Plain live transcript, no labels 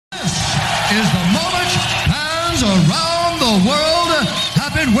is the moment fans around the world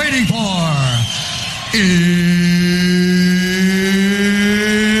have been waiting for. It's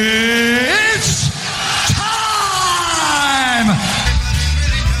time!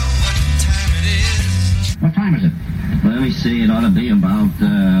 What time is it? Let me see, it ought to be about,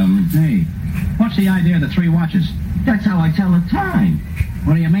 Hey, what's the idea of the three watches? that's how I tell the time.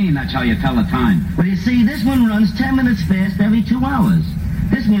 What do you mean that's how you tell the time? Well, you see, this one runs 10 minutes fast every 2 hours.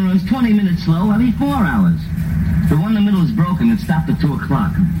 This one runs 20 minutes slow every 4 hours. The one in the middle is broken. It stopped at 2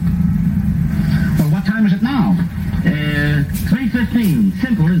 o'clock. Well, what time is it now? 3:15.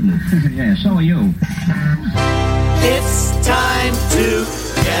 Simple, isn't it? Yeah, so are you. It's time to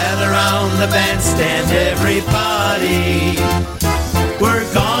gather around the bandstand, everybody. We're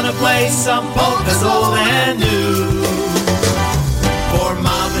gonna play some polkas old and new. For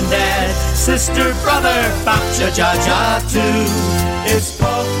mom and dad, sister, brother, cha-cha-cha too. It's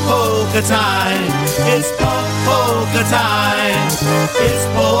polka time, it's polka time. It's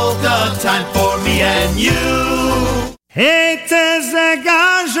polka time for me and you. Hej, te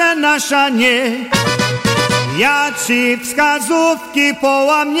zegarze nasza nie, ja ci wskazówki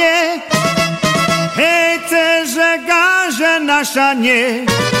połamie. Hej, te zegarze nasza nie,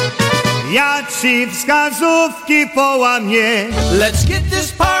 ja ci wskazówki połamie. Let's get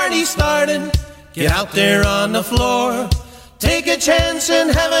this party started. Get out there on the floor. Take a chance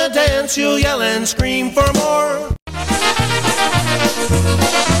and have a dance. You'll yell and scream for more.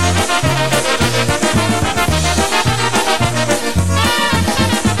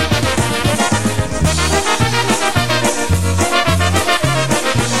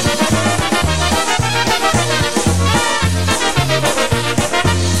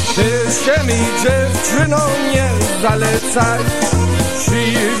 Ty się mi, dziewczyno, nie zalecaj,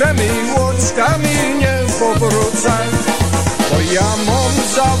 siwymi łoczkami nie powrócaj, bo ja mam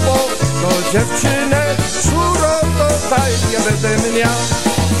zawód do dziewczynę, czuro to daj, ja będę miał,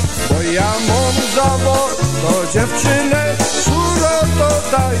 bo ja mam zawód do dziewczynę, czuro to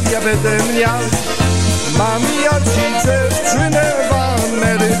daj, ja będę miał. Mam ja ci dziewczynę w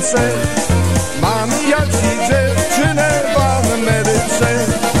Ameryce, mam ja ci dziewczynę w Ameryce.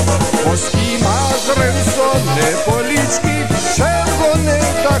 Włoski ma zręczone policzki, czerwony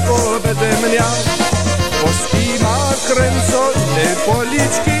tako będę miał. Włoski ma kręcone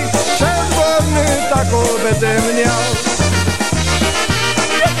policzki, czerwony tako będę miał.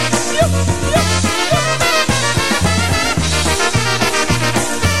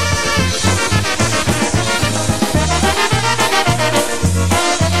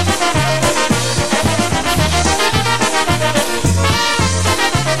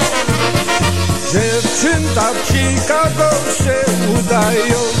 Dziewczęta w Chicago się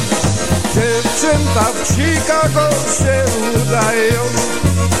udają, dziewczęta w Chicago się udają.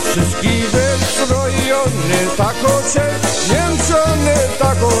 Wszystkie wystrojone takocie, niemczone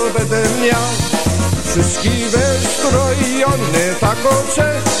tako będę miał. Wszystkie wystrojone takocie,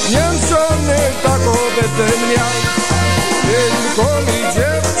 niemczone tako będę miał. Tylko mi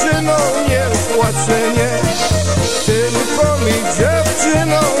dziewczyno nie płacenie, tylko mi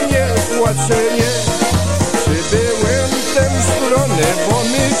dziewczyno nie płacenie. Przybyłem w tę stronę, bo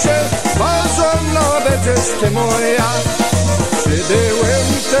mi cię ważona będziesz ty moja. Przybyłem w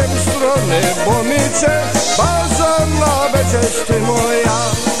tę stronę, bo mi cię ważona będziesz ty moja.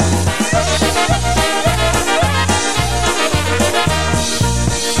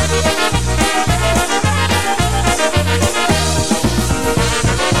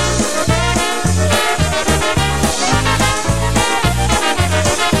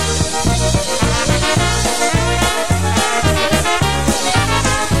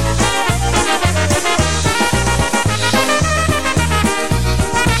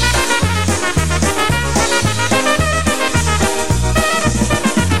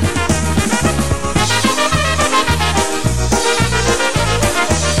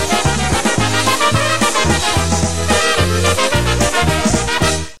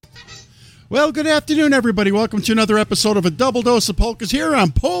 Well, good afternoon, everybody. Welcome to another episode of A Double Dose of Polkas here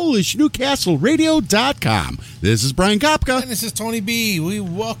on PolishNewcastleRadio.com. This is Brian Kopka. And this is Tony B. We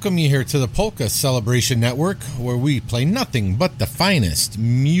welcome you here to the Polka Celebration Network, where we play nothing but the finest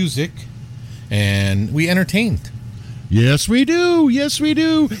music, and we entertain. Yes, we do. Yes, we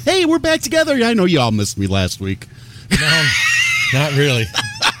do. Hey, we're back together. I know you all missed me last week. No, not really.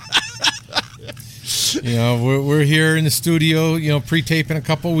 You know, we're here in the studio, you know, pre-taping a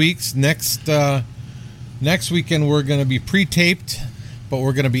couple weeks. Next weekend we're going to be pre-taped but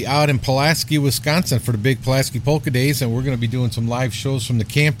we're going to be out in Pulaski, Wisconsin for the big Pulaski Polka Days, and we're going to be doing some live shows from the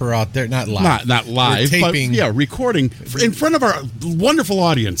camper out there. Not live. Not live, we're taping, but recording in front of our wonderful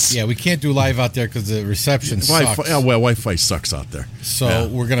audience. Yeah, we can't do live out there because the reception sucks. Wi-Fi sucks out there. So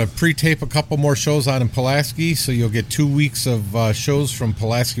we're going to pre-tape a couple more shows out in Pulaski, so you'll get 2 weeks of shows from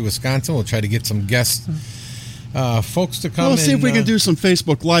Pulaski, Wisconsin. We'll try to get some guests folks to come. We'll see if we can do some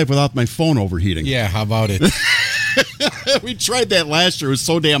Facebook Live without my phone overheating. Yeah, how about it? We tried that last year. It was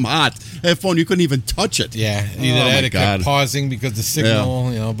so damn hot. That phone, you couldn't even touch it. Yeah, either that, it kept pausing because the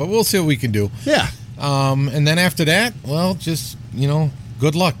signal, but we'll see what we can do. Yeah. And then after that, well, just,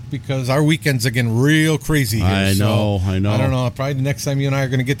 good luck because our weekends are getting real crazy here. I know. I don't know. Probably the next time you and I are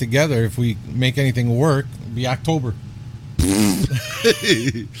going to get together, if we make anything work, it'll be October.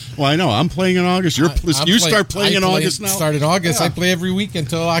 Well, I know. I'm playing in August. You start playing in August now? Start in August. Yeah. I play every week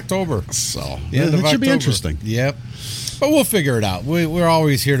until October. So, that should be interesting. Yep. But we'll figure it out. We're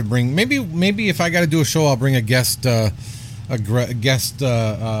always here to bring... Maybe if I got to do a show, I'll bring a guest co-host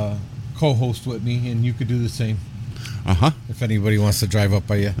with me, and you could do the same. If anybody wants to drive up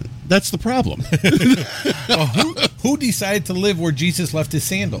by you. That's the problem. Well, who decided to live where Jesus left his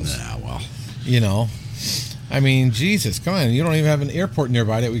sandals? Yeah, well. I mean, Jesus, come on. You don't even have an airport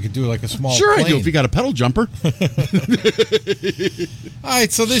nearby that we could do like a small Sure plane. I do, if you got a pedal jumper. All right,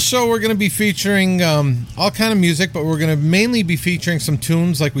 so this show we're going to be featuring all kind of music, but we're going to mainly be featuring some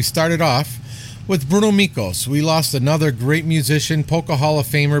tunes like we started off with Bruno Mikos. We lost another great musician, Polka Hall of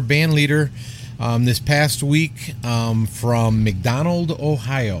Famer, band leader this past week from McDonald,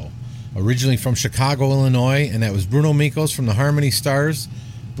 Ohio. Originally from Chicago, Illinois, and that was Bruno Mikos from the Harmony Stars.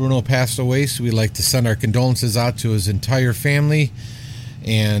 Bruno passed away, so we'd like to send our condolences out to his entire family,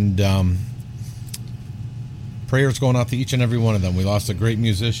 and prayers going out to each and every one of them. We lost a great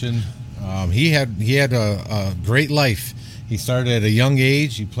musician. He had a great life. He started at a young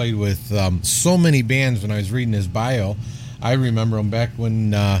age. He played with so many bands. When I was reading his bio, I remember him back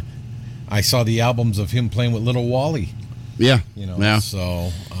when I saw the albums of him playing with Little Wally. Yeah. Yeah.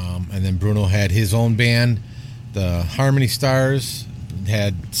 So, and then Bruno had his own band, the Harmony Stars.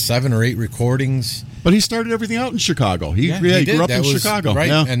 Had 7 or 8 recordings. But he started everything out in Chicago. He grew up in Chicago. Right.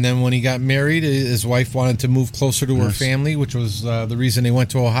 Yeah. And then when he got married, his wife wanted to move closer to her family, which was the reason they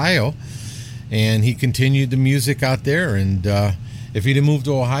went to Ohio. And he continued the music out there. And if he'd have moved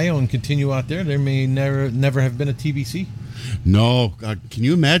to Ohio and continue out there may never have been a TBC. No. Can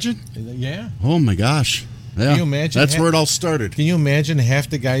you imagine? Yeah. Oh, my gosh. Yeah. Can you imagine? That's where it all started. Can you imagine half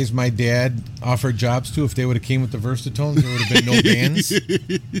the guys my dad offered jobs to, if they would have came with the Versatones, there would have been no bands?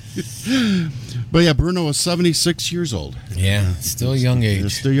 But yeah, Bruno was 76 years old. Yeah, still a young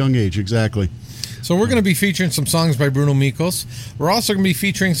age. Still young age, exactly. So we're going to be featuring some songs by Bruno Mikos. We're also going to be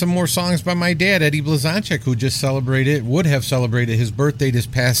featuring some more songs by my dad, Eddie Blazonczyk, who just would have celebrated his birthday this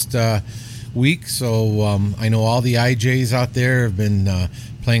past week. So I know all the IJs out there have been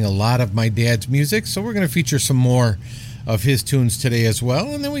playing a lot of my dad's music, so we're going to feature some more of his tunes today as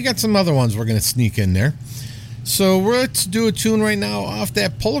well, and then we got some other ones we're going to sneak in there. So let's do a tune right now off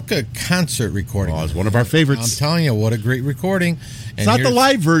that polka concert recording. Oh, it's one of our favorites. I'm telling you, what a great recording. It's not the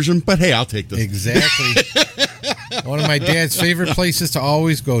live version, but hey, I'll take this. Exactly. One of my dad's favorite places to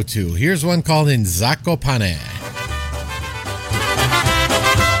always go to. Here's one called In Zakopane.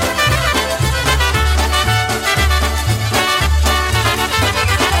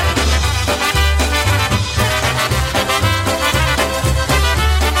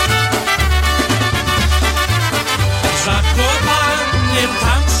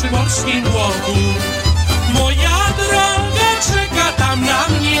 Morskim łoku. Moja droga czeka tam na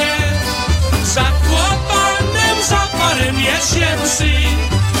mnie. Zakłopanem za parę miesięcy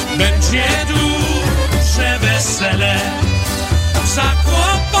będzie duże wesele.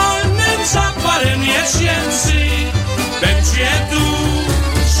 Zakłopanem za parę miesięcy będzie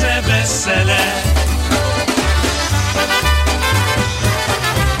duże wesele.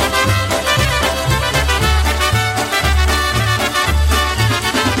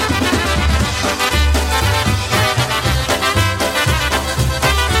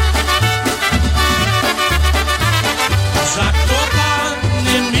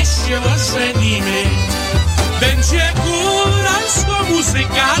 Ożenimy. Będzie góralsko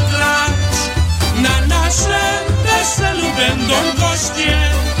muzyka grać. Na naszym weselu będą goście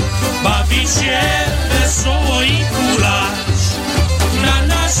bawić się wesoło i kulać. Na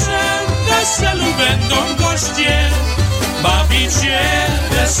naszym weselu będą goście bawić się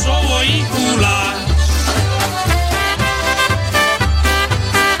wesoło i kulać.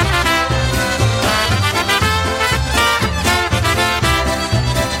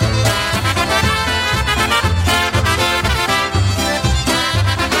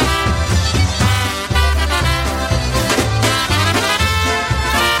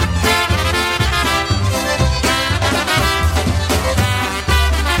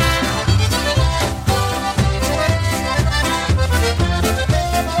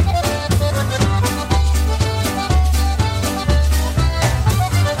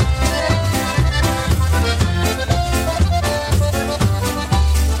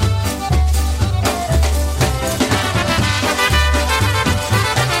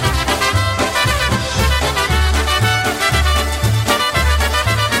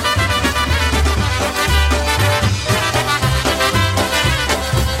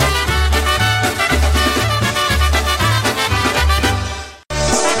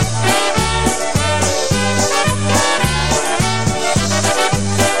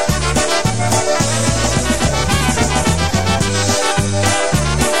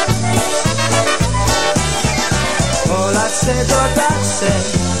 Polsce do taksy,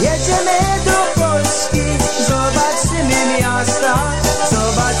 jedziemy do Polski. Zobaczymy miasta,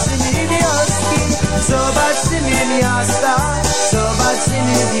 zobaczymy wioski, zobaczymy miasta,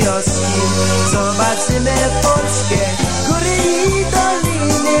 zobaczymy wioski, zobaczymy polskie góry i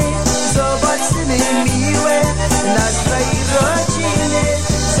doliny, zobaczymy miłe nasze rodziny,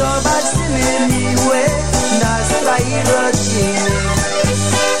 zobaczymy miłe nasze rodziny.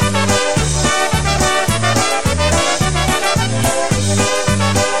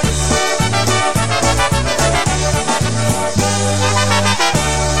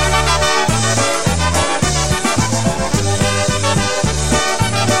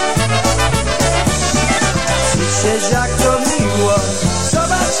 Jak to miło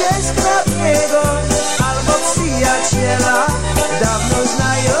zobaczyć krewnego albo przyjaciela dawno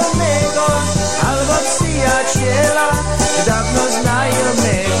znajomego, albo przyjaciela dawno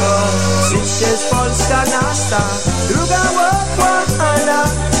znajomego. Życie z Polska nasza, druga kochana,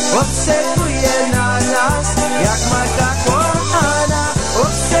 obserwuje na nas jak matka kochana,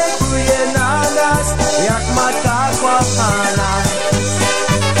 obserwuje na nas jak matka kochana.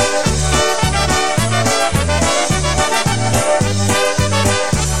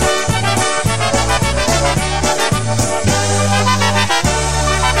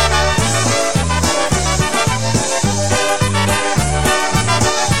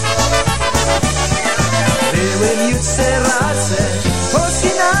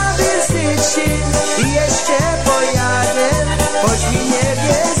 I jeszcze pojadę, choć mi nie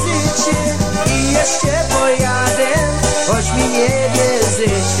wierzycie. I jeszcze pojadę, choć mi nie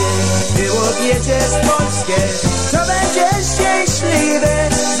wierzycie. Było wiedzieć polskie, to będzie szczęśliwe,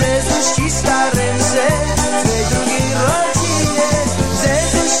 że ściska ręce swej drugiej rodzinie, że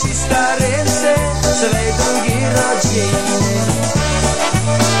ściska ręce swej drugiej rodzinie.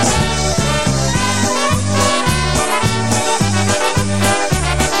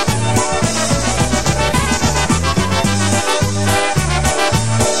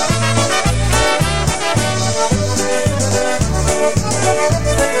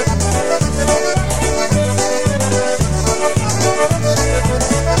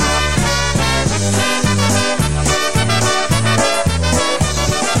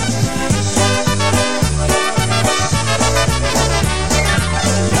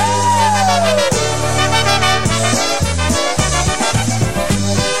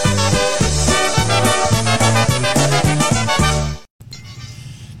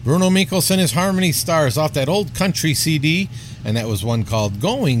 Bruno Mikkelsen, his Harmony Stars off that old country CD, and that was one called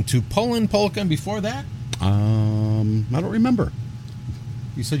Going to Poland Polka. And before that? I don't remember.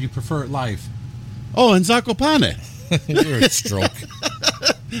 You said you prefer it live. Oh, in Zakopane. You're a stroke.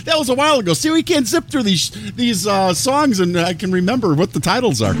 That was a while ago. See, we can't zip through these songs, and I can remember what the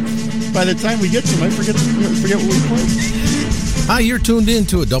titles are. By the time we get to them, I forget what we played. Hi, you're tuned in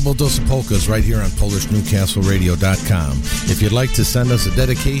to a double dose of polkas right here on PolishNewcastleRadio.com. If you'd like to send us a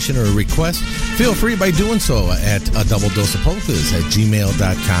dedication or a request, feel free by doing so at a double dose of polkas at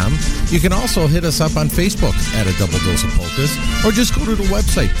gmail.com. You can also hit us up on Facebook at a double dose of polkas, or just go to the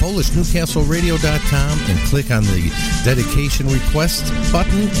website PolishNewcastleRadio.com and click on the dedication request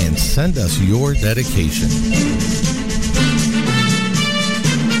button and send us your dedication.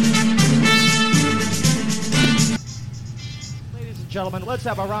 Gentlemen, let's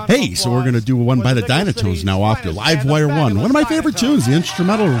have a round Hey, so we're going to do one by the Dynatones now off the Live Wire 1. One of my favorite tunes, the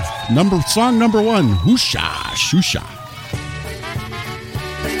instrumental song number 1, Husha, Shusha.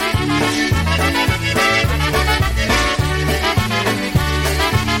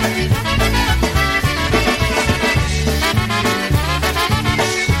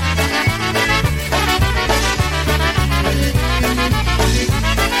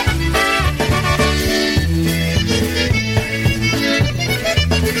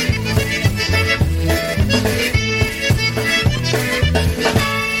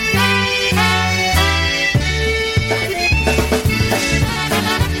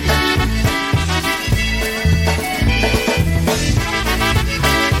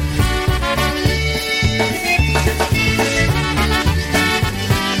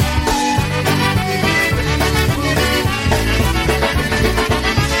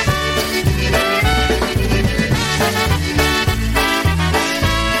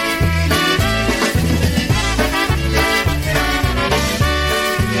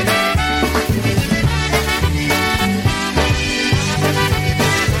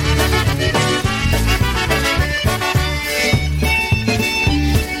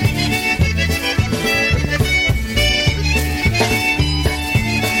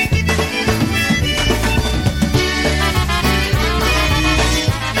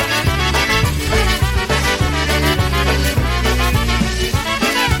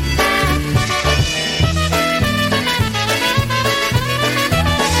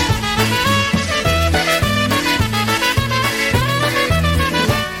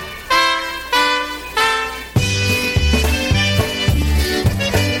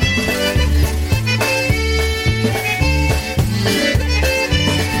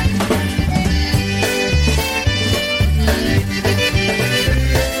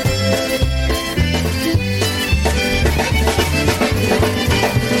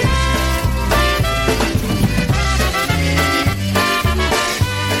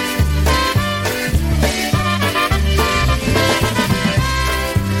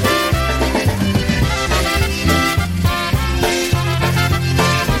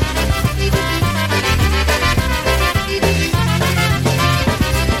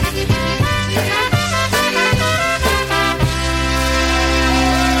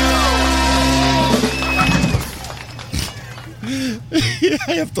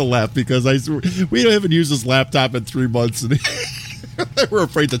 I have to laugh because we haven't used this laptop in 3 months, and we're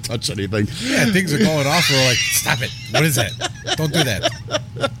afraid to touch anything. Yeah, things are going off. We're like, stop it. What is that? Don't do that.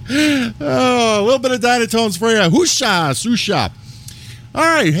 Oh, a little bit of Dynatones for you. Husha, Susha. All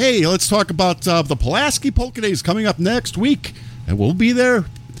right, hey, let's talk about the Pulaski Polka Days coming up next week, and we'll be there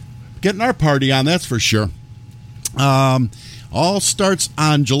getting our party on, that's for sure. All starts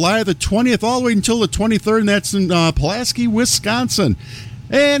on July the 20th all the way until the 23rd, and that's in Pulaski, Wisconsin.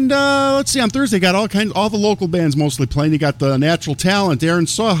 And let's see, on Thursday, got all the local bands mostly playing. You got the Natural Talent, Aaron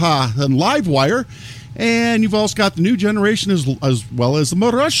Soha, and Livewire, and you've also got the New Generation as well as the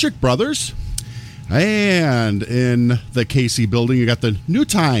Marushik Brothers. And in the KC building, you got the New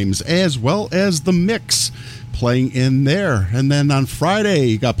Times as well as the Mix playing in there. And then on Friday,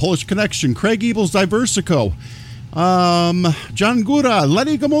 you got Polish Connection, Craig Ebel's Diversico, John Gura,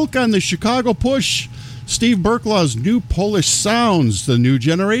 Lenny Gomulka and the Chicago Push, Steve Berklaw's New Polish Sounds, the New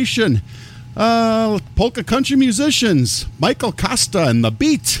Generation, Polka Country Musicians, Michael Costa and the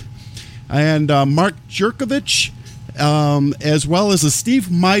Beat, and Mark Jerkovich, as well as the Steve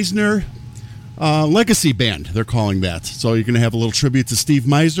Meisner Legacy Band, they're calling that. So you're going to have a little tribute to Steve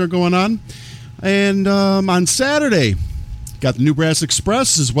Meisner going on. And on Saturday, got the New Brass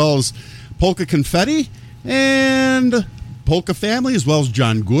Express as well as Polka Confetti and Polka Family as well as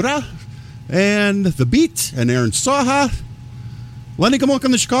John Gura and The Beat and Aaron Soha, Lenny Gomulka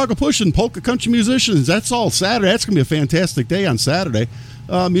and the Chicago Push and Polka Country Musicians. That's all Saturday. That's going to be a fantastic day on Saturday.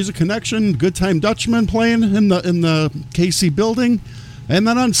 Music Connection, Good Time Dutchman playing in the KC building. And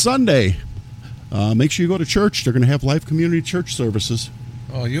then on Sunday, make sure you go to church. They're going to have live community church services.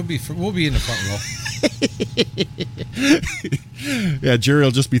 Oh, we'll be in the front row. Yeah, Jerry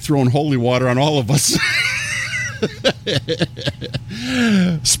will just be throwing holy water on all of us.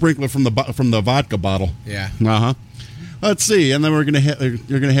 Sprinkler from the vodka bottle. Yeah. Let's see, and then you're gonna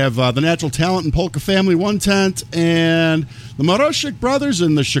have the Natural Talent and Polka Family one tent, and the Marushik Brothers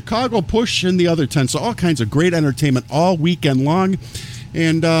and the Chicago Push in the other tent. So all kinds of great entertainment all weekend long,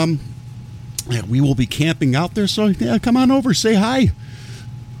 and we will be camping out there. So yeah, come on over, say hi.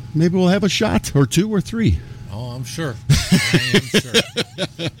 Maybe we'll have a shot or two or three. Oh, I'm sure. I am sure.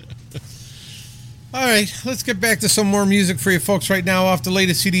 All right, let's get back to some more music for you folks right now off the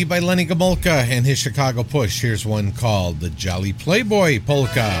latest CD by Lenny Gomulka and his Chicago Push. Here's one called The Jolly Playboy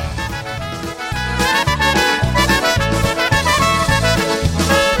Polka.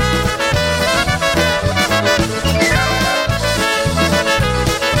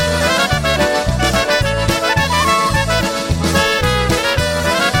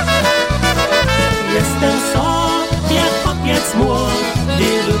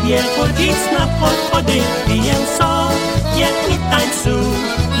 Lubię chodzić na pochody, piję sobie i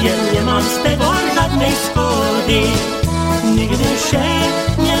tańcuję, nie mam z tego żadnej szkody. Nigdy się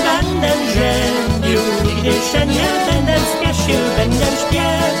nie będę żenił, nigdy się nie będę spieszył, będę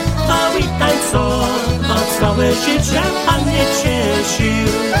śpiewał i tańcował, całe życie Pan mnie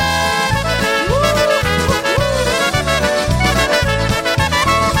cieszył.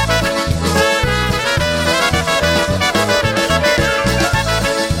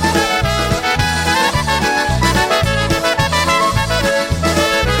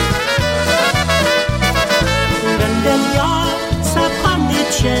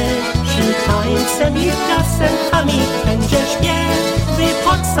 Tańcem i piosenkami będzie śpiewy,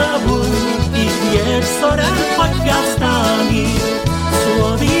 pocałunki wieczorem pod gwiazdami.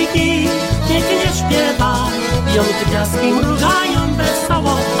 Słowiki pięknie śpiewają, gwiazdki mrugają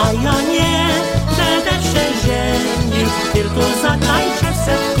wesoło, a ja nie będę się żenił, tylko zatańczę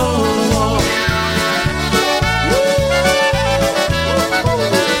se w koło.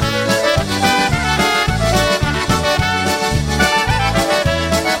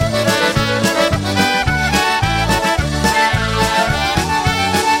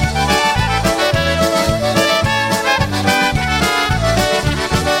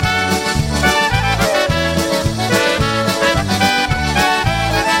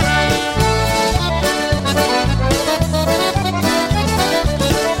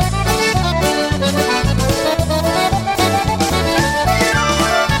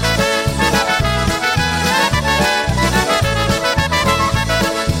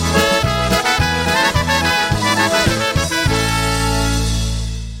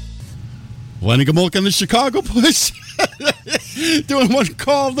 Lenny Gomulka and the Chicago Push doing one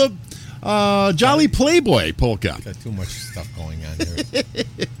called the Jolly Playboy Polka. Got too much stuff going on here.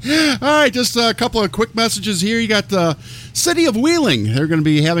 All right, just a couple of quick messages here. You got the City of Wheeling. They're going to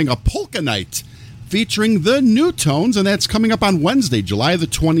be having a polka night featuring the New Tones, and that's coming up on Wednesday, July the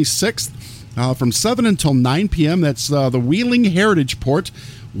 26th. from 7 until 9 p.m. That's the Wheeling Heritage Port,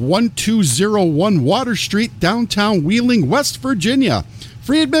 1201 Water Street, downtown Wheeling, West Virginia.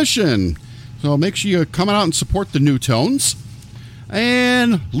 Free admission. So make sure you come out and support the New Tones.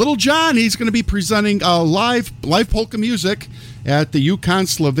 And Little John, he's going to be presenting live polka music at the Yukon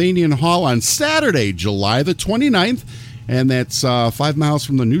Slovenian Hall on Saturday, July the 29th. And that's 5 miles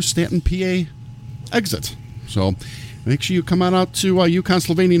from the New Stanton, PA exit. So make sure you come on out to Yukon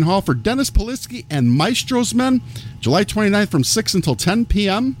Slovenian Hall for Dennis Polisky and Maestro's Men, July 29th from 6 until 10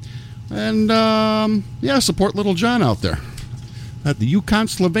 p.m. And, support Little John out there at the Yukon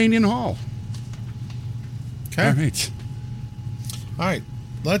Slovenian Hall. Okay. All right.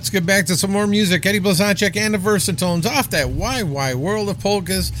 Let's get back to some more music. Eddie Blazonczyk and the Versatones off that Why World of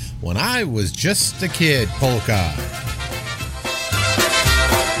Polkas, When I Was Just a Kid polka.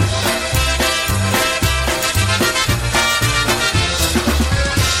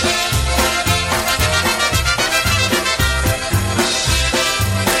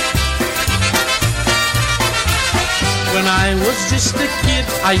 When I was just a kid,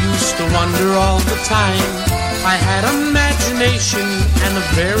 I used to wonder all the time. I had imagination and a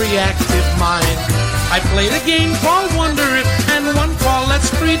very active mind. I played a game called Wonder If and one called Let's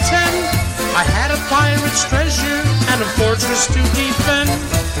Pretend. I had a pirate's treasure and a fortress to defend.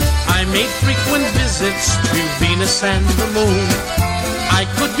 I made frequent visits to Venus and the moon. I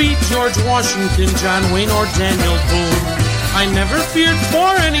could be George Washington, John Wayne, or Daniel Boone. I never feared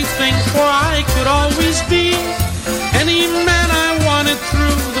for anything, for I could always be any man I wanted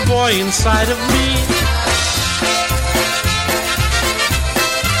through the boy inside of me.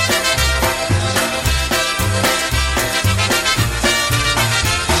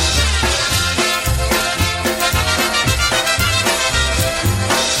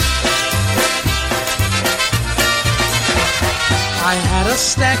 I had a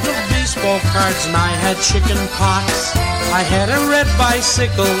stack of baseball cards and I had chicken pox. I had a red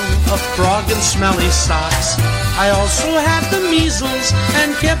bicycle, a frog and smelly socks. I also had the measles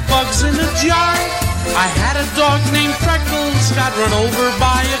and kept bugs in a jar. I had a dog named Freckles, got run over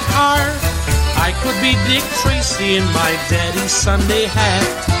by a car. I could be Dick Tracy in my daddy's Sunday hat.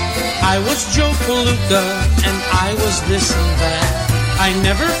 I was Joe Palooka and I was this and that. I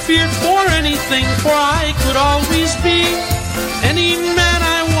never feared for anything, for I could always be any man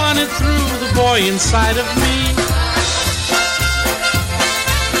I wanted through the boy inside of me.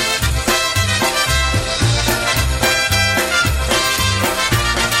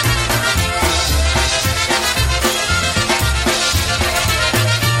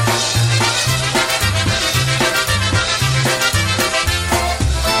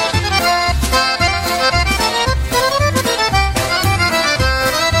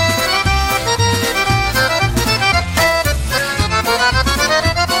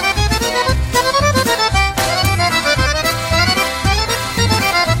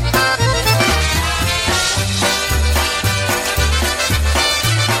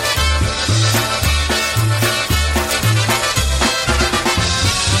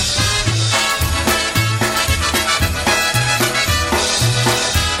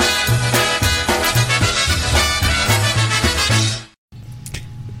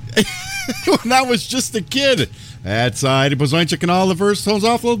 When I was just a kid. That's Eddie Blazonczyk and all the Versatones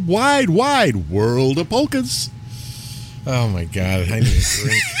off the wide world of polkas. Oh my God, I need a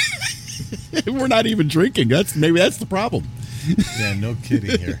drink. We're not even drinking. Maybe that's the problem. Yeah, no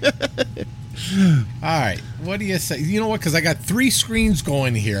kidding here. All right, what do you say? You know what? Because I got 3 screens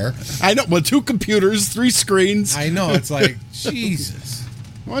going here. I know, well, 2 computers, 3 screens. I know, it's like, Jesus.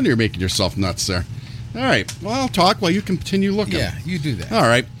 No wonder you're making yourself nuts there. All right, well, I'll talk while you continue looking. Yeah, you do that. All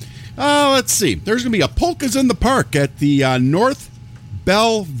right. Let's see. There's going to be a Polkas in the Park at the North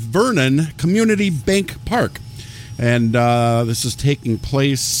Bell Vernon Community Bank Park. And this is taking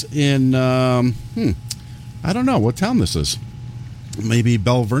place in, I don't know what town this is. Maybe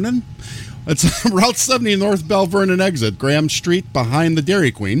Bell Vernon? It's Route 70 North Bell Vernon exit, Graham Street behind the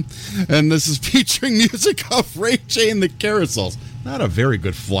Dairy Queen. And this is featuring music of Ray J and the Carousels. Not a very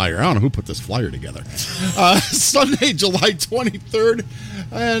good flyer. I don't know who put this flyer together. Sunday, July 23rd.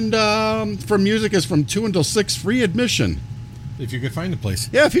 And for music is from 2 until 6, free admission. If you could find the place.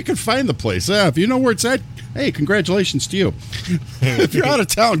 Yeah, if you could find the place. Yeah, if you know where it's at, hey, congratulations to you. If you're out of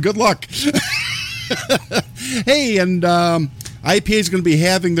town, good luck. Hey, and IPA is going to be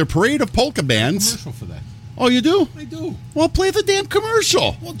having their parade of polka bands. Commercial for that. Oh, you do? I do. Well, play the damn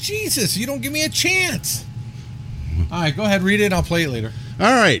commercial. Well, Jesus, you don't give me a chance. All right, go ahead, read it, and I'll play it later.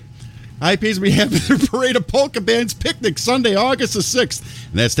 All right. IPA's will be having their Parade of Polka Bands picnic Sunday, August the 6th.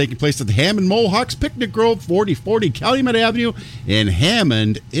 And that's taking place at the Hammond Mohawks Picnic Grove, 4040 Calumet Avenue in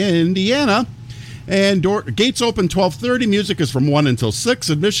Hammond, Indiana. And gates open 12:30. Music is from 1 until 6.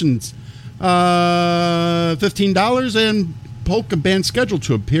 Admissions $15. And polka band scheduled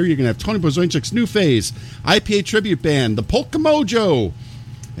to appear. You're going to have Tony Bozoinchik's New Phase, IPA Tribute Band, the Polka Mojo,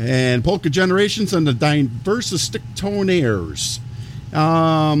 and Polka Generations, and the Diversa Stick Tonaires.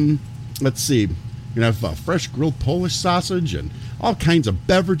 Let's see. You're going to have fresh grilled Polish sausage and all kinds of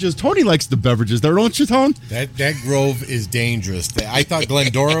beverages. Tony likes the beverages there, don't you, Tony? That Grove is dangerous. I thought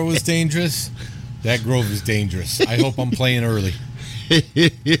Glendora was dangerous. That Grove is dangerous. I hope I'm playing early.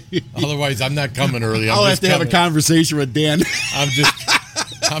 Otherwise, I'm not coming early. I'll have to have a conversation with Dan. I'm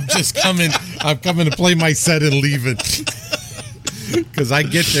just coming. I'm coming to play my set and leave it. Because I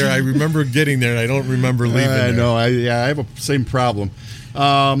get there, I remember getting there, and I don't remember leaving. I know. I have the same problem.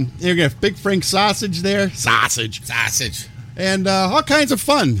 You're gonna have Big Frank sausage there. Sausage, and all kinds of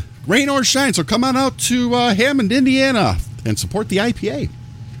fun. Rain or shine. So come on out to Hammond, Indiana, and support the IPA.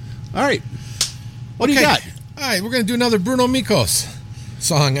 All right. What do you got? All right, we're going to do another Bruno Mikos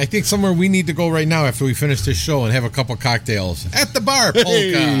song. I think somewhere we need to go right now after we finish this show and have a couple cocktails at the bar. Polka.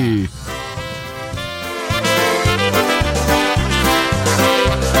 Hey.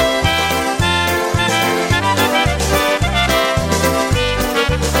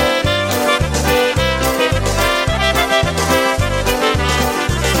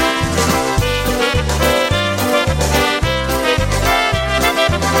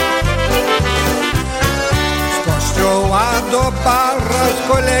 Do bara z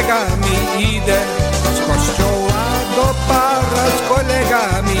kolegami idę, z kościoła do bara z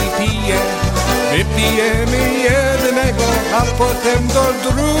kolegami piję. Wypijemy jednego, a potem do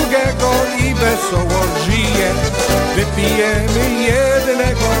drugiego i wesoło żyje. Wypijemy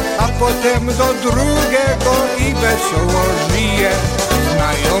jednego, a potem do drugiego i wesoło żyje.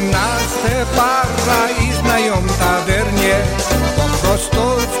 Znają nas te bara i znają tawernie, bo prosto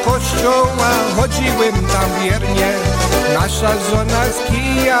z kościoła chodziłem tam wiernie. Nasza żona z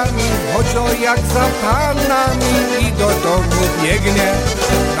kijami chodzą jak za panami i do domu biegnie.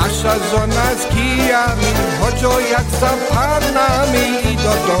 Nasza żona z kijami chodzą jak za panami i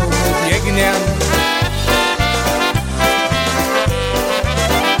do domu biegnie.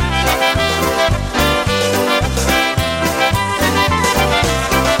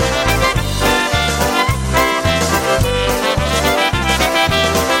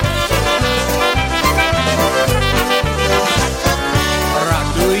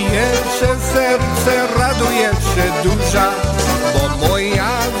 Raduje się duża, bo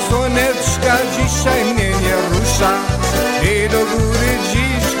moja żoneczka dzisiaj mnie nie rusza. I do góry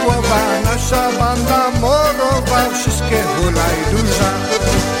dziś głowa, nasza banda morowa, wszystkie hulaj duża.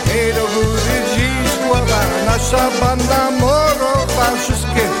 I do góry dziś głowa, nasza banda morowa,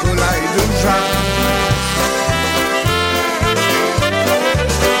 wszystkie hulaj duża.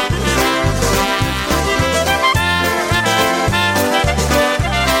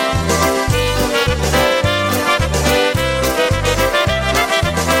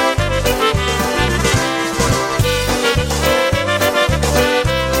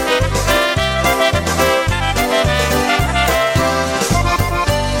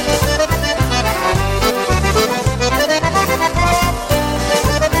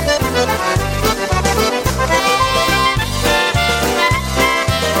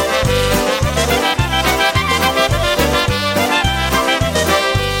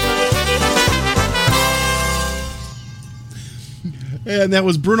 And that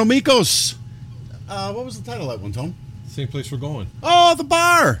was Bruno Mikos. What was the title of that one, Tom? Same place we're going. Oh, the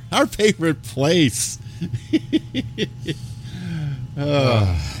bar. Our favorite place.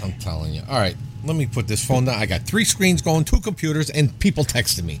 I'm telling you. All right, let me put this phone down. I got 3 screens going, 2 computers, and people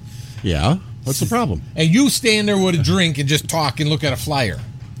texting me. Yeah? What's the problem? And you stand there with a drink and just talk and look at a flyer.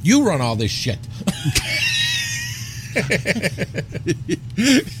 You run all this shit.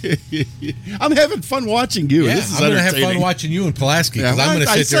 I'm having fun watching you. Yeah, this is I'm going to have fun entertaining. watching you in Pulaski because I'm going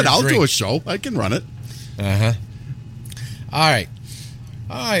to sit there and I'll drink. do a show. I can run it. Uh-huh. All right.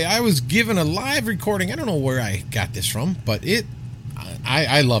 I was given a live recording. I don't know where I got this from, but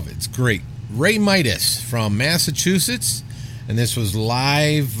I love it. It's great. Ray Midas from Massachusetts, and this was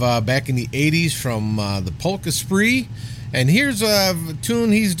live back in the 80s from the Polka Spree. And here's a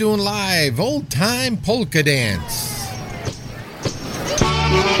tune he's doing live, Old Time Polka Dance.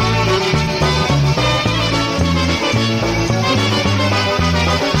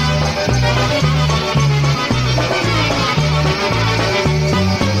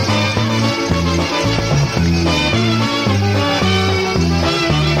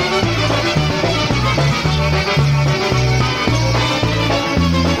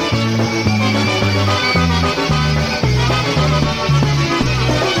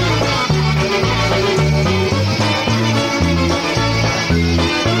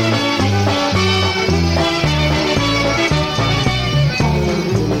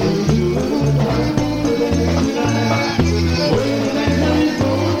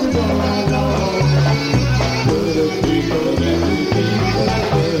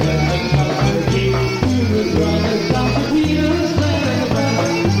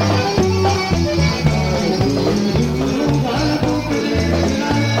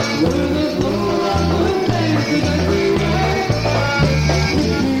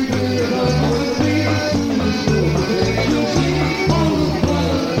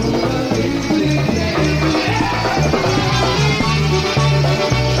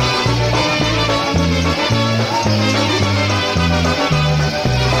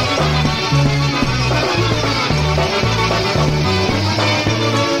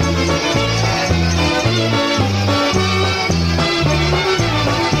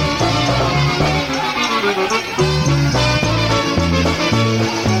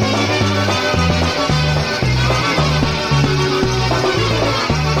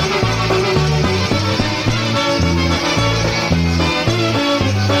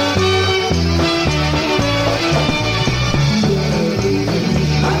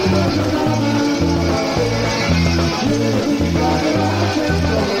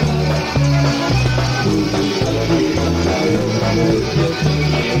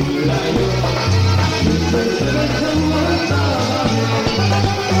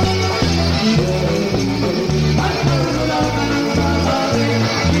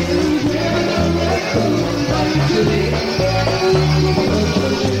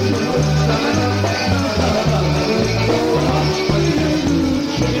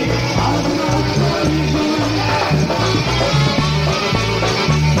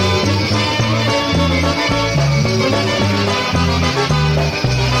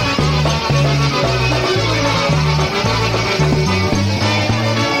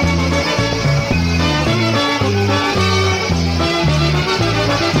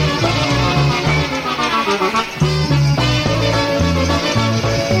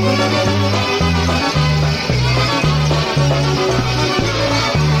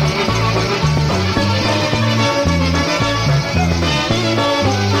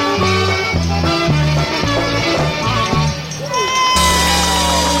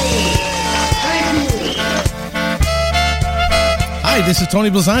 This is Tony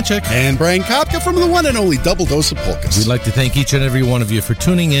Blazonczyk and Brian Kopka from the one and only Double Dose of Polkas. We'd like to thank each and every one of you for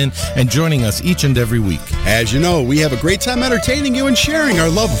tuning in and joining us each and every week. As you know, we have a great time entertaining you and sharing our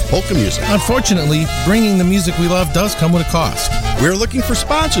love of polka music. Unfortunately, bringing the music we love does come with a cost. We're looking for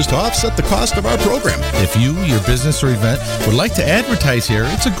sponsors to offset the cost of our program. If you, your business or event would like to advertise here,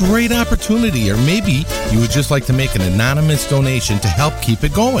 it's a great opportunity. Or maybe you would just like to make an anonymous donation to help keep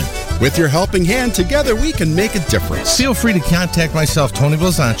it going. With your helping hand, together we can make a difference. Feel free to contact myself, Tony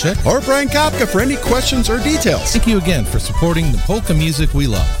Blazonczyk, or Brian Kopka for any questions or details. Thank you again for supporting the polka music we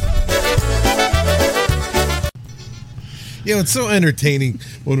love. You know, it's so entertaining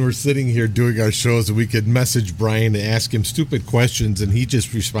when we're sitting here doing our shows and we could message Brian and ask him stupid questions and he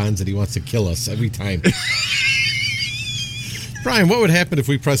just responds that he wants to kill us every time. Brian, what would happen if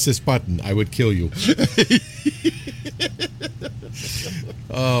we press this button? I would kill you.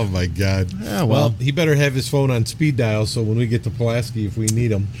 Oh, my God. Yeah, well, he better have his phone on speed dial so when we get to Pulaski, if we need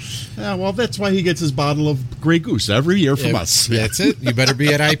him. Yeah, well, that's why he gets his bottle of Grey Goose every year from us. That's it. You better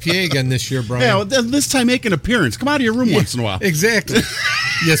be at IPA again this year, Brian. Yeah, well, this time make an appearance. Come out of your room once in a while. Exactly.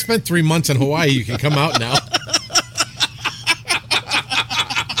 You spent 3 months in Hawaii. You can come out now.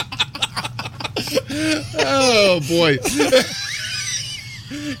 Oh, boy.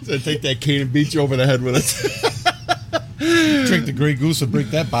 So take that cane and beat you over the head with it. Drink the Grey Goose and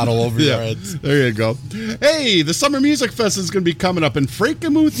break that bottle over your heads. There you go. Hey, the Summer Music Fest is going to be coming up in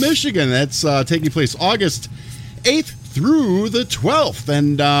Frankenmuth, Michigan. That's taking place August 8th through the 12th.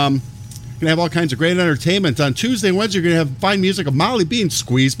 And going to have all kinds of great entertainment. On Tuesday and Wednesday, you're going to have fine music of Molly Bean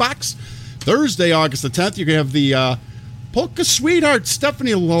Squeeze Box. Thursday, August the 10th, you're going to have the Polka Sweetheart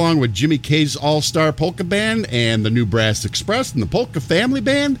Stephanie along with Jimmy K's All-Star Polka Band and the New Brass Express and the Polka Family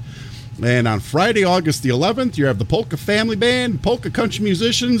Band. And on Friday, August the 11th, you have the Polka Family Band, Polka Country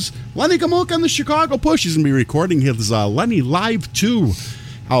Musicians, Lenny Gomulka and the Chicago Push. He's going to be recording his Lenny Live 2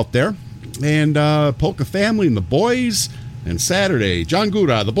 out there. And Polka Family and the Boys. And Saturday, John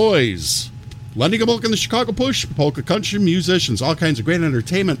Gura, the Boys, Lenny Gomulka and the Chicago Push, Polka Country Musicians, all kinds of great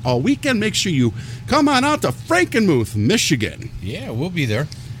entertainment all weekend. Make sure you come on out to Frankenmuth, Michigan. Yeah, we'll be there.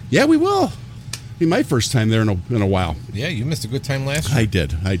 Yeah, we will. Be my first time there in a while. Yeah, you missed a good time last year. I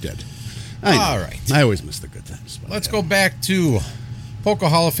did. All right. I always miss the good times. Let's go back to Polka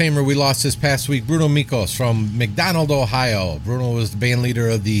Hall of Famer we lost this past week, Bruno Mikos from McDonald, Ohio. Bruno was the band leader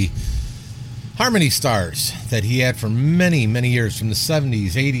of the Harmony Stars that he had for many, many years, from the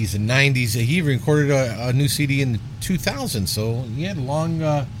 70s, 80s, and 90s. He even recorded a new CD in the 2000s, so he had a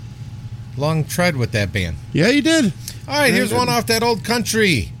long tread with that band. Yeah, he did. All right, here's one off that old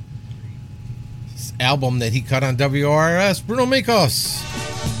country album that he cut on WRS, Bruno Mikos.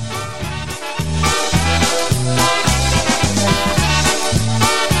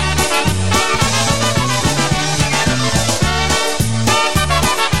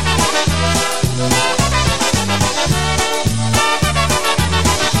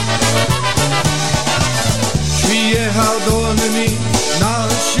 Przyjechał do mnie na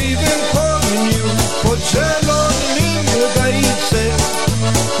siwym koniu pod zielonym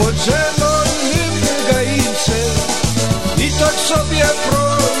gajicem, i tak sobie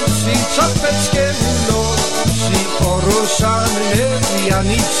prosi czapeczkę nosi oruszane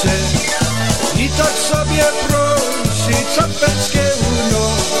janice, i tak sobie prosi czapeczkę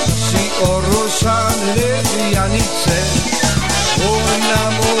nosi oruszane janice.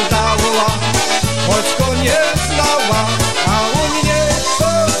 Ona mu dała, choć go nie znała, a on nie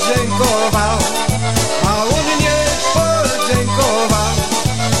podziękował,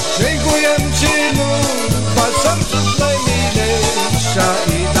 Dziękuję ci, luba, sercu najmilejsza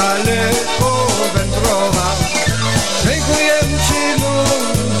i daleko wędrował. Dziękuję ci,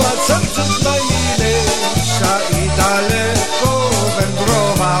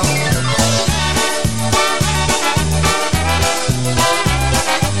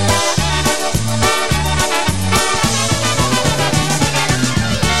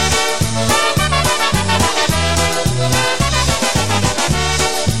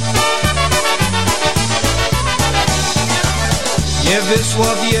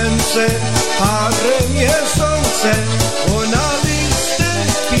 wysłowience, parę miesiące, ona listy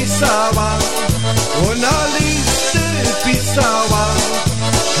pisała, ona listy pisała,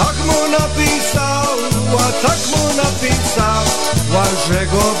 tak mu napisała, tak mu napisała, że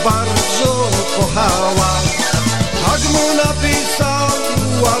go bardzo kochała. Tak mu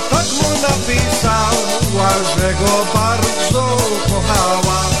napisała, tak mu napisała, że go bardzo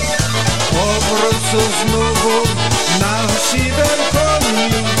kochała. Powrócił znowu na siwym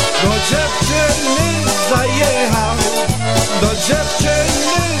koniu, do dziewczyny zajechał, do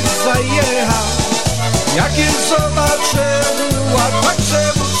dziewczyny zajechał. Jak jej zobaczyła, tak się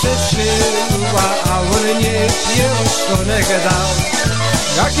ucieszyła, a on nie pierścionek dał.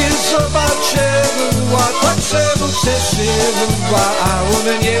 Jak jej zobaczyła, tak się ucieszyła, a on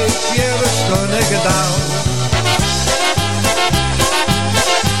nie pierścionek dał.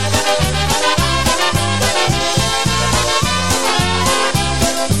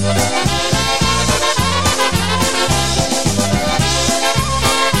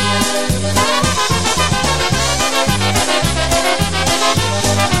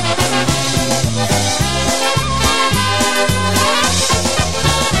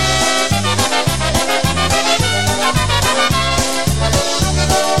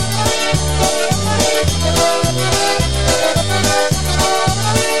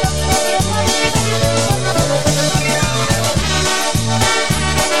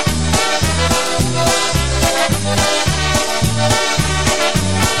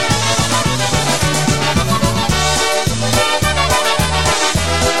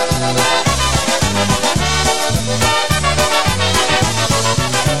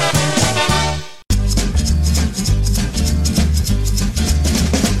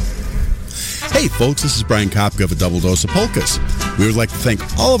 Hey folks, this is Brian Kopka of A Double Dose of Polkas. We would like to thank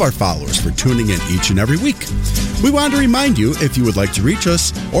all of our followers for tuning in each and every week. We want to remind you, if you would like to reach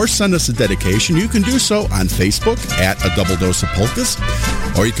us or send us a dedication, you can do so on Facebook at A Double Dose of Polkas,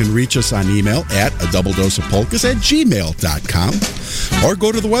 or you can reach us on email at adoubledoseofpolkas@gmail.com, or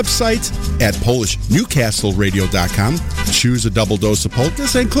go to the website at PolishNewcastleRadio.com, choose A Double Dose of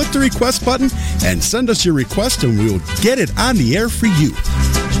Polkas, and click the request button, and send us your request, and we will get it on the air for you.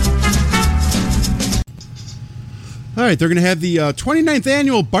 All right, they're going to have the 29th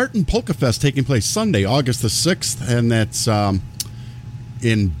annual Barton Polka Fest taking place Sunday, August the 6th, and that's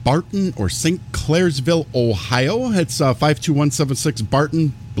in Barton or St. Clairsville, Ohio. It's 52176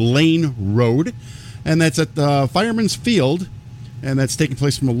 Barton Blaine Road, and that's at the Fireman's Field, and that's taking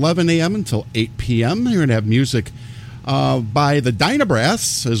place from 11 a.m. until 8 p.m. You're going to have music by the Dyna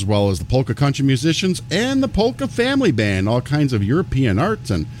Brass, as well as the Polka Country musicians and the Polka Family Band, all kinds of European art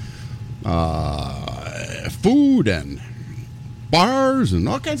and food and bars and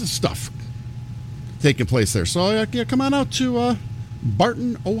all kinds of stuff taking place there. So yeah, come on out to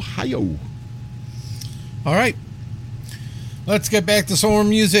Barton, Ohio. All right. Let's get back to some more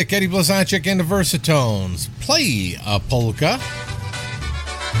music. Eddie Blazonczyk and the Versatones. Play a polka.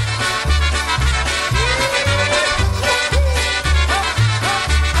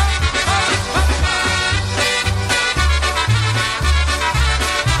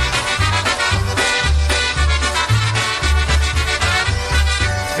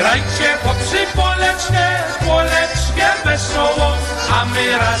 Grajcie chłopcy poleczkę wesoło, a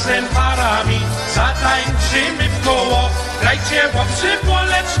my razem parami zatańczymy w koło. Grajcie chłopcy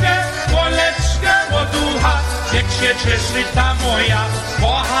poleczkę od ducha, niech się cieszy ta moja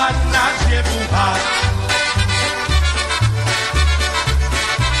kochana dziewucha.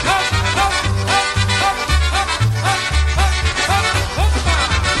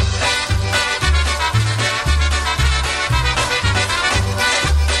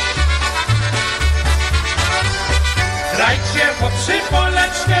 Grajcie chłopcy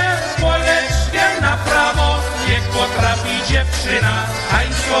poleczkę na prawo, niech potrafi dziewczyna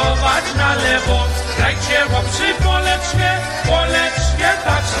tańcować na lewo. Grajcie chłopcy poleczkę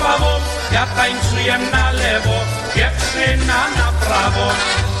tak słabo, ja tańcuję na lewo, dziewczyna na prawo.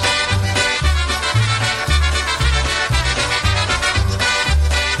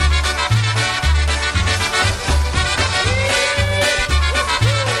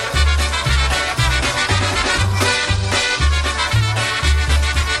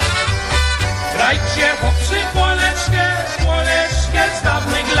 Grajcie chłopcy poleczkę z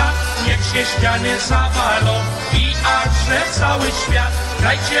dawnych lat, niech się ściany zawalą i aż że cały świat.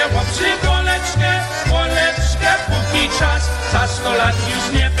 Grajcie chłopcy poleczkę póki czas, za 100 lat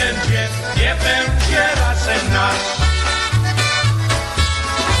już nie będzie razem nasz.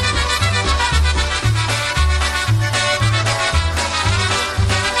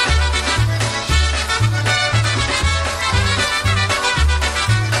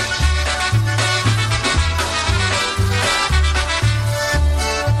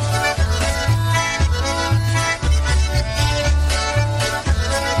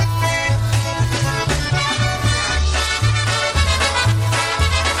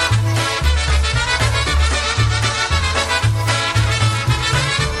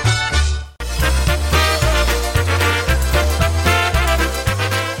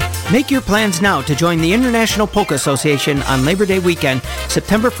 Make your plans now to join the International Polka Association on Labor Day weekend,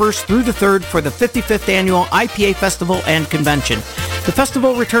 September 1st through the 3rd for the 55th Annual IPA Festival and Convention. The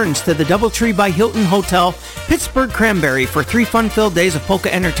festival returns to the Doubletree by Hilton Hotel, Pittsburgh Cranberry for 3 fun-filled days of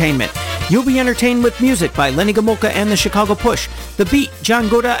polka entertainment. You'll be entertained with music by Lenny Gomulka and the Chicago Push, The Beat, John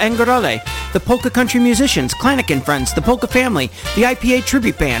Goda and Gorale, the Polka Country Musicians, Klanick and Friends, the Polka Family, the IPA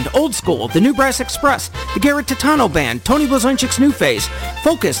Tribute Band, Old School, the New Brass Express, the Garrett Titano Band, Tony Blazonczyk's New Phase,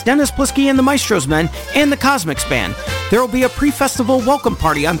 Focus, Dennis Plisky and the Maestros Men, and the Cosmics Band. There will be a pre-festival welcome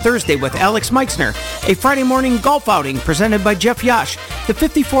party on Thursday with Alex Meixner, a Friday morning golf outing presented by Jeff Yash, the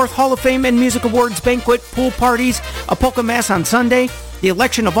 54th Hall of Fame and Music Awards banquet, pool parties, a polka mass on Sunday, the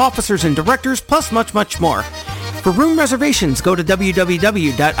election of officers and directors, plus much, much more. For room reservations, go to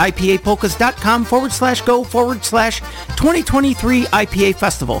www.ipapolkas.com/go/2023 IPA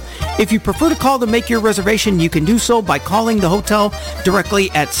Festival. If you prefer to call to make your reservation, you can do so by calling the hotel directly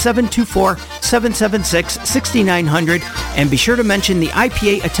at 724-776-6900 and be sure to mention the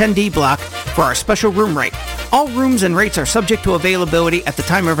IPA attendee block for our special room rate. All rooms and rates are subject to availability at the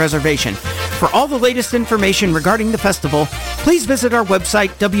time of reservation. For all the latest information regarding the festival, please visit our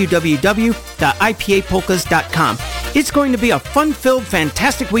website, www.ipapolkas.com. It's going to be a fun-filled,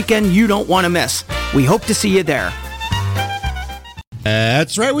 fantastic weekend you don't want to miss. We hope to see you there.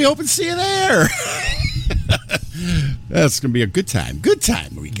 That's right. We hope to see you there. That's going to be a good time. Good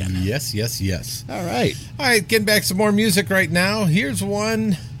time weekend. Yes, yes, yes. All right. All right, getting back some more music right now. Here's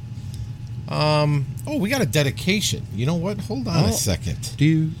one. We got a dedication. You know what? Hold on a second.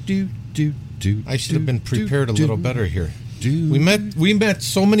 I should have been prepared a little better here. We met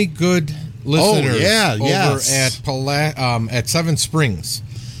so many good listeners at Seven Springs,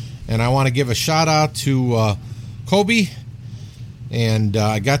 and I want to give a shout out to Kobe. And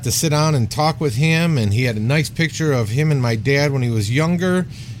I got to sit down and talk with him, and he had a nice picture of him and my dad when he was younger,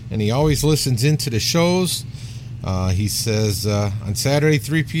 and he always listens into the shows. He says on Saturday,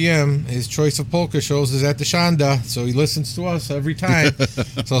 3 p.m., his choice of polka shows is at the Shanda, so he listens to us every time.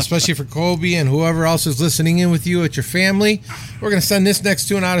 So especially for Kobe and whoever else is listening in with you at your family, we're going to send this next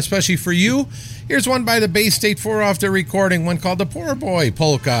tune out especially for you. Here's one by the Bay State 4 off their recording, one called the Poor Boy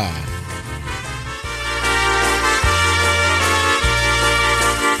Polka.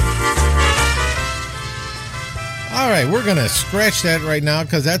 All right, we're going to scratch that right now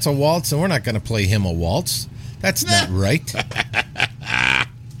because that's a waltz, and we're not going to play him a waltz. That's not right.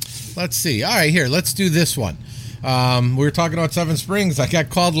 Let's see. All right, here, let's do this one. We were talking about Seven Springs. I got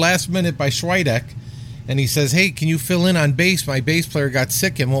called last minute by Schweidek, and he says, hey, can you fill in on bass? My bass player got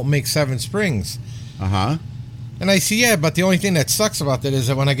sick and won't make Seven Springs. Uh-huh. And I see, yeah, but the only thing that sucks about that is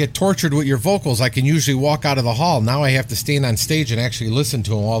that when I get tortured with your vocals, I can usually walk out of the hall. Now I have to stand on stage and actually listen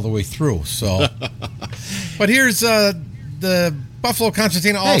to them all the way through. So, but here's the Buffalo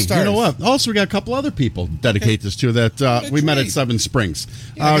Concertina All-Stars. Hey, you know what? Also, we got a couple other people dedicate this to that we met at Seven Springs.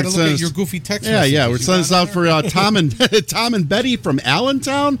 Yeah, I got to look at your goofy text messages. Yeah, we're sending this out for Tom and Betty from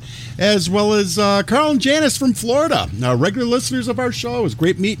Allentown, as well as Carl and Janice from Florida. Regular listeners of our show. It was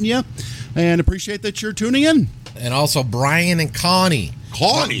great meeting you, and appreciate that you're tuning in. And also Brian and Connie.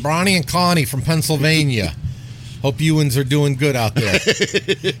 Bronny and Connie from Pennsylvania. Hope you ones are doing good out there.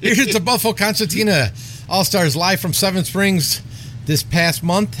 Here's the Buffalo Concertina All-Stars live from Seven Springs this past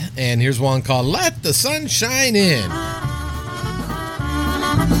month. And here's one called Let the Sun Shine In.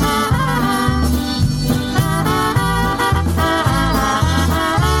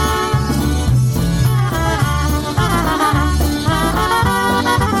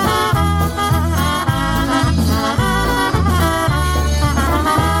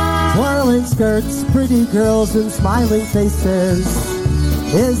 Skirts, pretty girls and smiling faces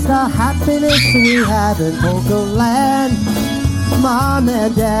is the happiness we have in Polka Land. Mom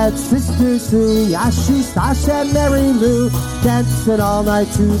and Dad, Sister Sue, Yashi, Stasha, and Mary Lou dancing all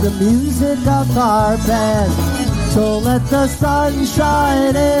night to the music of our band. So let the sun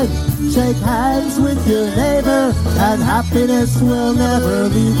shine in, shake hands with your neighbor, and happiness will never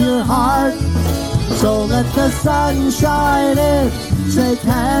leave your heart. So let the sun shine in, shake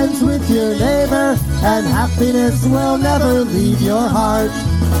hands with your neighbor, and happiness will never leave your heart.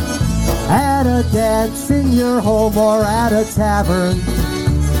 At a dance in your home or at a tavern,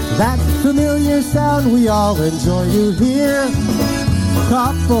 that familiar sound we all enjoy to hear.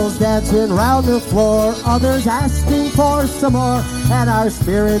 Couples dancing round the floor, others asking for some more, and our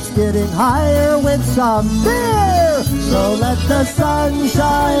spirits getting higher with some beer. So let the sun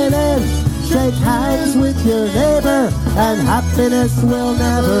shine in, shake hands with your neighbor, and happiness will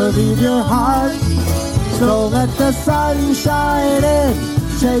never leave your heart. So let the sun shine in,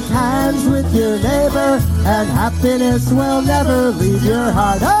 shake hands with your neighbor, and happiness will never leave your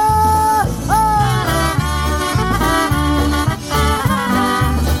heart. Oh!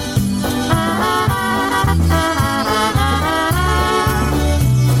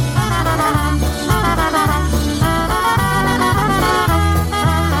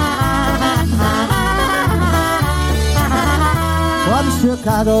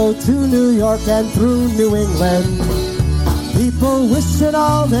 Chicago to New York and through New England. People wishing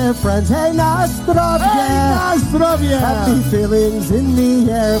all their friends, hey, Nostrovia! Hey, Nostrovia! Happy feelings in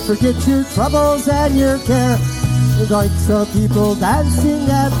the air, forget your troubles and your care. Like of people dancing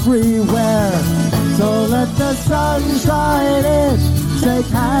everywhere. So let the sun shine in, shake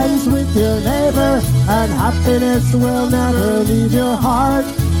hands with your neighbor, and happiness will never leave your heart.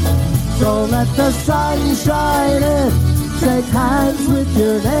 So let the sun shine in, shake hands with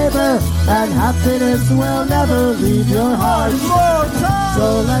your neighbor, and happiness will never leave your heart.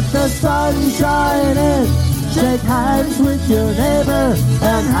 So let the sun shine in, shake hands with your neighbor,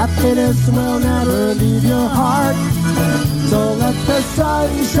 and happiness will never leave your heart. So let the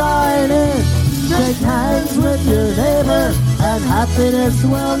sun shine in, shake hands with your neighbor, and happiness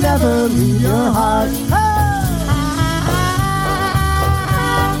will never leave your heart.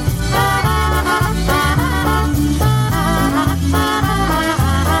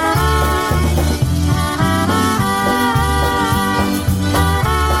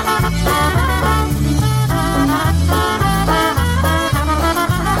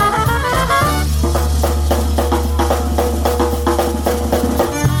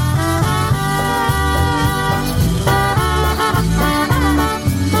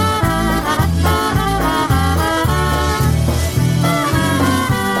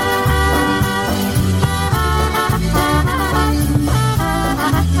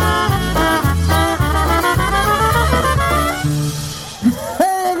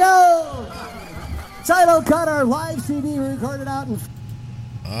 Cut our live CD recorded out in.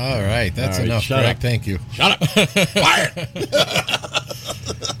 All right, that's enough, Greg. Thank you. Shut up. Quiet.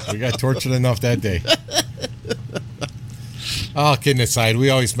 We got tortured enough that day. Oh, kidding aside, we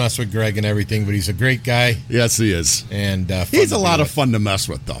always mess with Greg and everything, but he's a great guy. Yes, he is. And he's a lot of fun to mess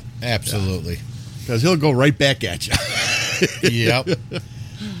with, though. Absolutely. Because he'll go right back at you. Yep.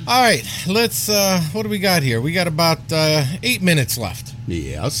 All right, let's. What do we got here? We got about 8 minutes left.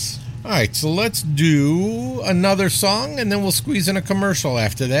 Yes. All right, so let's do another song, and then we'll squeeze in a commercial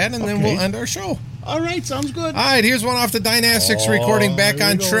after that, and then we'll end our show. All right, sounds good. All right, here's one off the Dynastics recording Back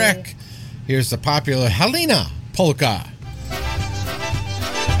on Track. Here's the popular Helena Polka.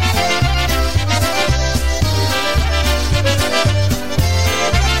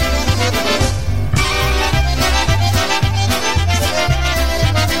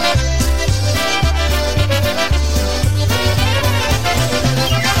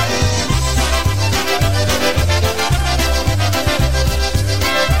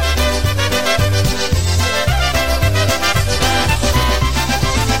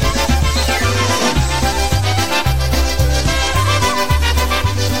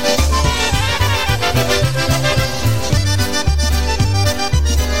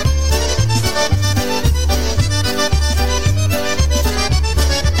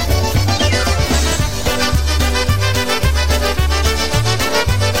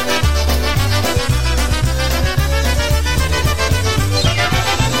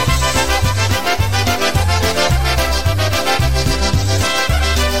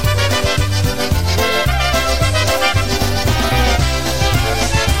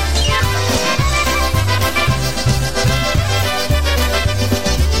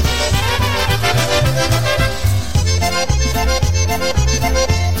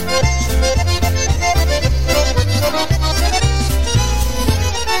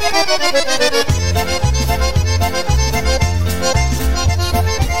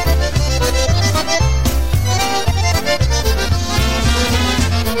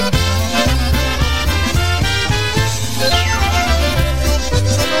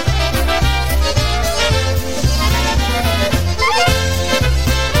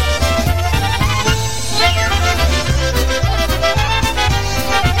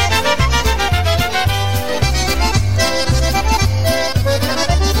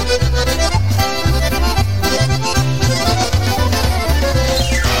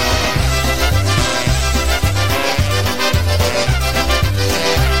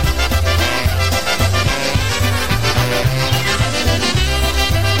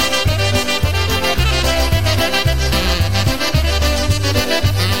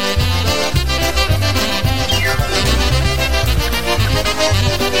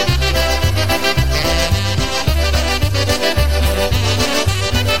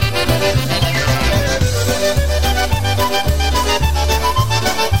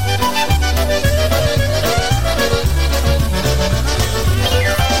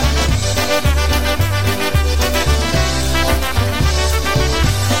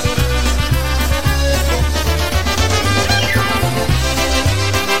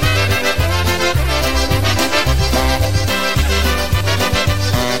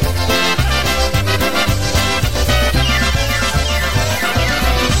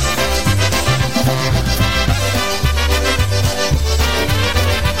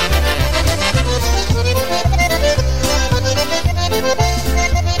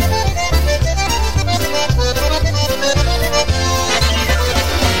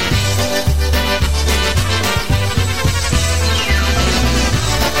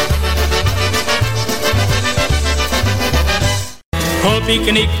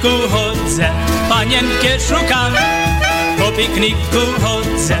 pikniku chodzę, panienkę szukam. Po pikniku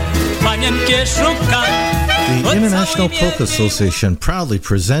chodzę, panienkę szukam. The International Polka Association proudly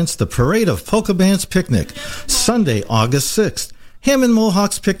presents the Parade of Polka Bands Picnic, Sunday, August 6th, Hammond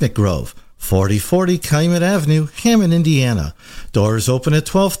Mohawks Picnic Grove, 4040 Calumet Avenue, Hammond, Indiana. Doors open at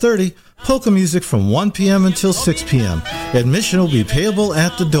 12:30. Polka music from 1 p.m. until 6 p.m. Admission will be payable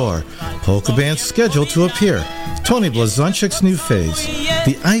at the door. Polka bands scheduled to appear: Tony Blazonczyk's New Phase,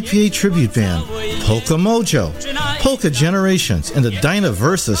 the IPA Tribute Band, Polka Mojo, Polka Generations, and the Dyna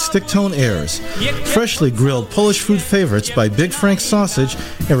Versa Stick-Tone Airs. Freshly grilled Polish food favorites by Big Frank Sausage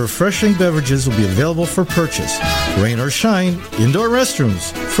and refreshing beverages will be available for purchase. Rain or shine, indoor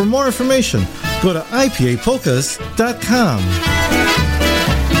restrooms. For more information, go to IPAPolkas.com.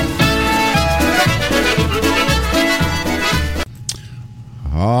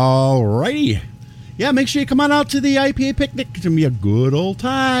 All righty. Yeah, make sure you come on out to the IPA picnic. It's going to be a good old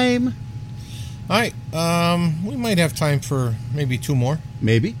time. All right. We might have time for maybe 2 more.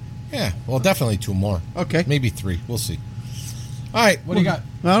 Maybe. Yeah, well, definitely 2 more. Okay. Maybe 3. We'll see. All right, what do you got?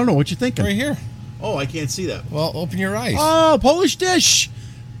 I don't know. What you thinking? Right here. Oh, I can't see that. Well, open your eyes. Oh, Polish dish.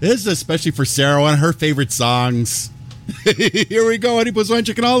 This is especially for Sarah, one of her favorite songs. Here we go. Eddie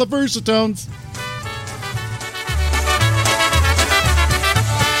Blazonczyk and all the versatones.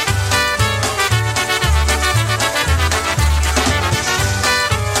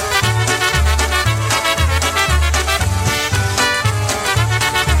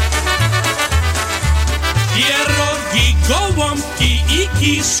 Gołąbki i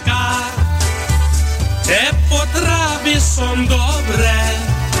kiszka, te potrawy są dobre.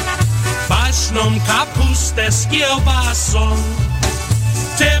 Kwaśną kapustę z kiełbasą,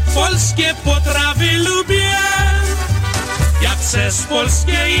 te polskie potrawy lubię. Jak chcesz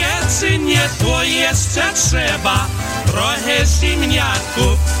polskie jedzenie, to jeszcze trzeba trochę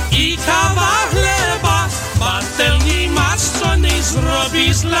ziemniaków i kawa chleba. Patelni masz, co nie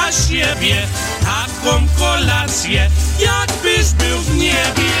zrobisz dla siebie taką kolację, jakbyś był w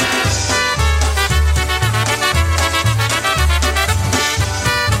niebie.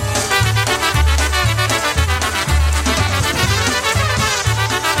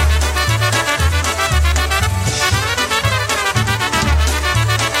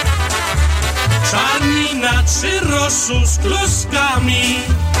 Czarnina czy rosół z kluskami,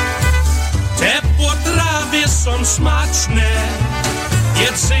 te potrawy są smaczne.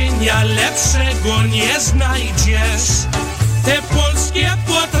 Jedzenia lepszego nie znajdziesz. Te polskie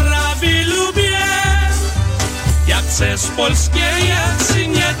potrawy lubię. Jak chcesz polskie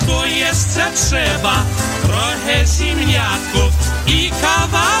jedzenie, to jeszcze trzeba trochę ziemniaków i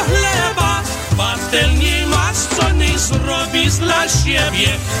kawa chleba. Patelni masz, co nie zrobisz dla siebie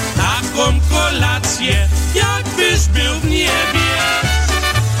taką kolację, jakbyś był w niebie.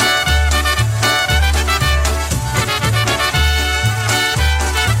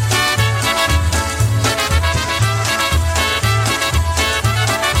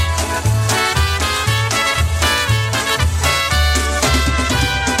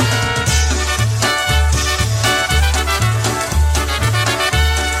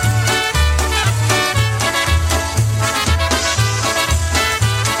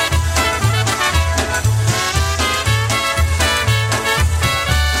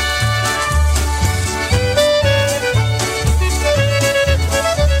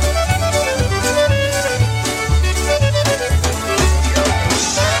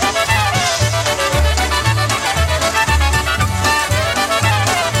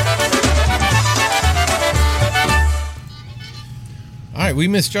 We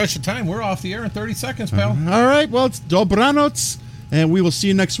misjudged the time. We're off the air in 30 seconds, pal. All right. Well, it's Dobranoc, and we will see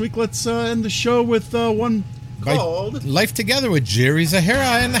you next week. Let's end the show with one called Life Together with Jerry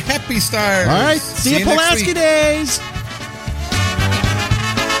Zahara and the Happy Stars. All right. See you Pulaski Days.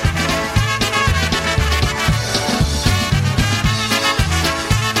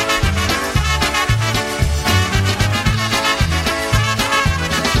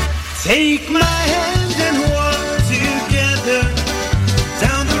 Take my hand and hold